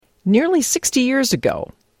Nearly 60 years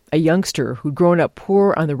ago, a youngster who'd grown up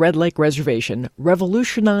poor on the Red Lake Reservation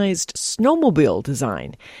revolutionized snowmobile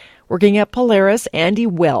design. Working at Polaris, Andy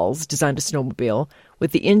Wells designed a snowmobile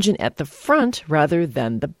with the engine at the front rather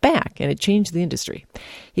than the back, and it changed the industry.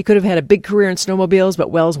 He could have had a big career in snowmobiles,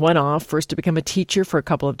 but Wells went off, first to become a teacher for a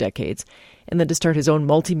couple of decades, and then to start his own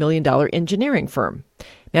multi-million-dollar engineering firm.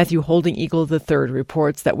 Matthew Holding Eagle III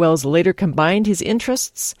reports that Wells later combined his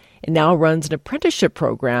interests and now runs an apprenticeship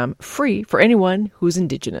program free for anyone who's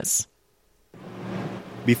Indigenous.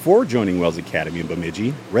 Before joining Wells Academy in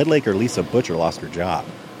Bemidji, Red Laker Lisa Butcher lost her job.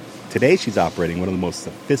 Today, she's operating one of the most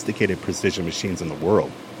sophisticated precision machines in the world,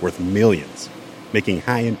 worth millions, making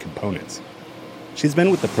high-end components. She's been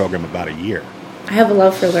with the program about a year. I have a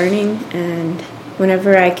love for learning, and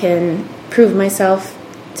whenever I can prove myself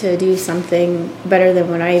to do something better than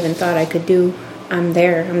what I even thought I could do, I'm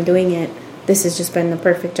there, I'm doing it. This has just been the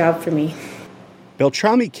perfect job for me.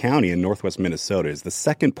 Beltrami County in northwest Minnesota is the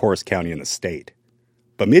second poorest county in the state.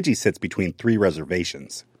 Bemidji sits between 3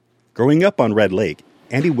 reservations. Growing up on Red Lake,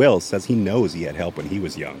 Andy Wells says he knows he had help when he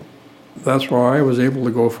was young. That's why I was able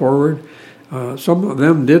to go forward. Some of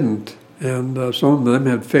them didn't, and some of them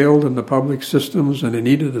had failed in the public systems and they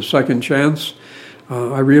needed a second chance.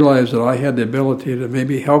 I realized that I had the ability to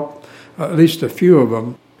maybe help at least a few of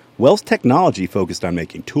them. Wells' technology focused on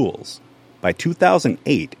making tools. By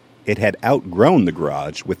 2008, it had outgrown the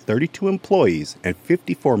garage with 32 employees and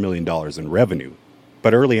 $54 million in revenue.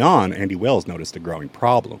 But early on, Andy Wells noticed a growing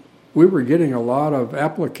problem. We were getting a lot of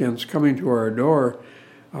applicants coming to our door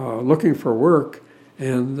looking for work,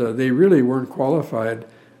 and they really weren't qualified.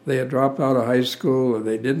 They had dropped out of high school, and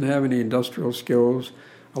they didn't have any industrial skills.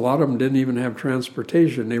 A lot of them didn't even have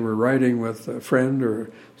transportation. They were riding with a friend or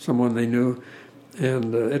someone they knew,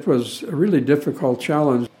 and it was a really difficult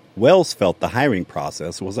challenge. Wells felt the hiring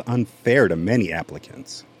process was unfair to many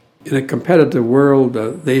applicants. In a competitive world,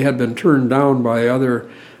 they had been turned down by other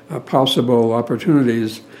possible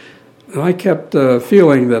opportunities. And I kept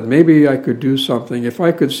feeling that maybe I could do something. If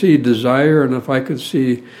I could see desire and if I could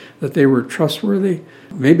see that they were trustworthy,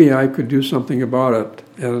 maybe I could do something about it.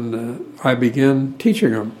 And I began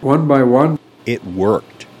teaching them one by one. It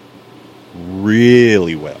worked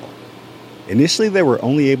really well. Initially, they were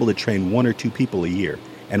only able to train 1 or 2 people a year,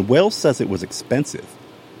 and Wells says it was expensive,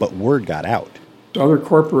 but word got out. Other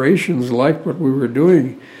corporations liked what we were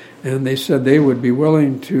doing, and they said they would be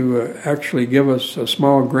willing to actually give us a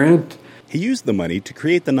small grant. He used the money to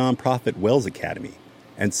create the nonprofit Wells Academy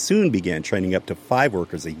and soon began training up to 5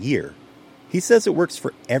 workers a year. He says it works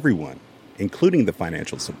for everyone, including the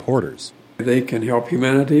financial supporters. They can help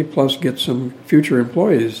humanity plus get some future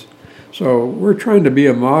employees. So we're trying to be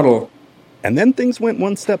a model. And then things went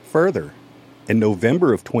one step further. In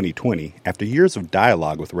November of 2020, after years of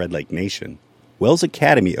dialogue with Red Lake Nation, Wells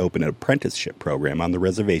Academy opened an apprenticeship program on the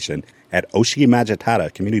reservation at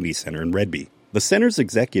Oshimajatata Community Center in Redby. The center's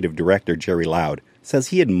executive director, Jerry Loud, says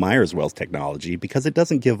he admires Wells' technology because it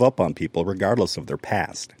doesn't give up on people regardless of their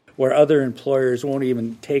past. Where other employers won't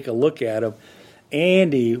even take a look at them,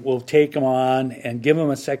 Andy will take them on and give them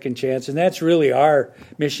a second chance. And that's really our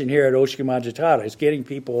mission here at Oshimajatata, is getting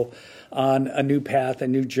people on a new path, a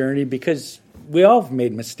new journey, because we all have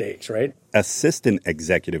made mistakes, right? Assistant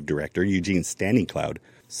Executive Director Eugene Standingcloud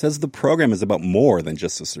says the program is about more than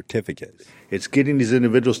just a certificate. It's getting these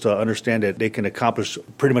individuals to understand that they can accomplish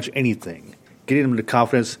pretty much anything. Getting them the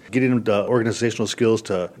confidence, getting them the organizational skills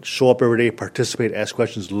to show up every day, participate, ask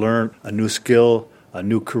questions, learn a new skill, a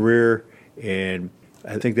new career, and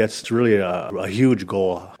I think that's really a huge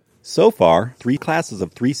goal. So far, 3 classes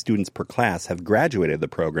of 3 students per class have graduated the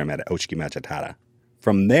program at Oshimajatata.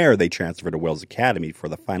 From there, they transfer to Wells Academy for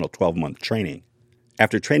the final 12-month training.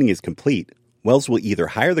 After training is complete, Wells will either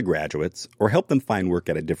hire the graduates or help them find work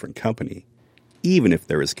at a different company, even if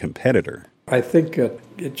they're his competitor. I think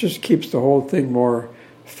it just keeps the whole thing more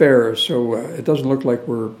fair, so it doesn't look like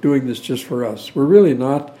we're doing this just for us. We're really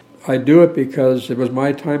not. I do it because it was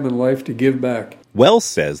my time in life to give back. Wells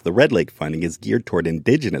says the Red Lake funding is geared toward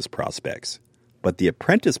Indigenous prospects, but the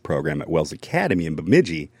apprentice program at Wells Academy in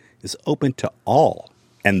Bemidji is open to all.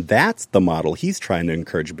 And that's the model he's trying to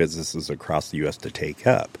encourage businesses across the U.S. to take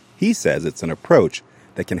up. He says it's an approach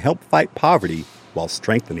that can help fight poverty while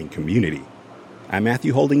strengthening community. I'm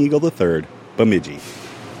Matthew Holding Eagle III, Bemidji.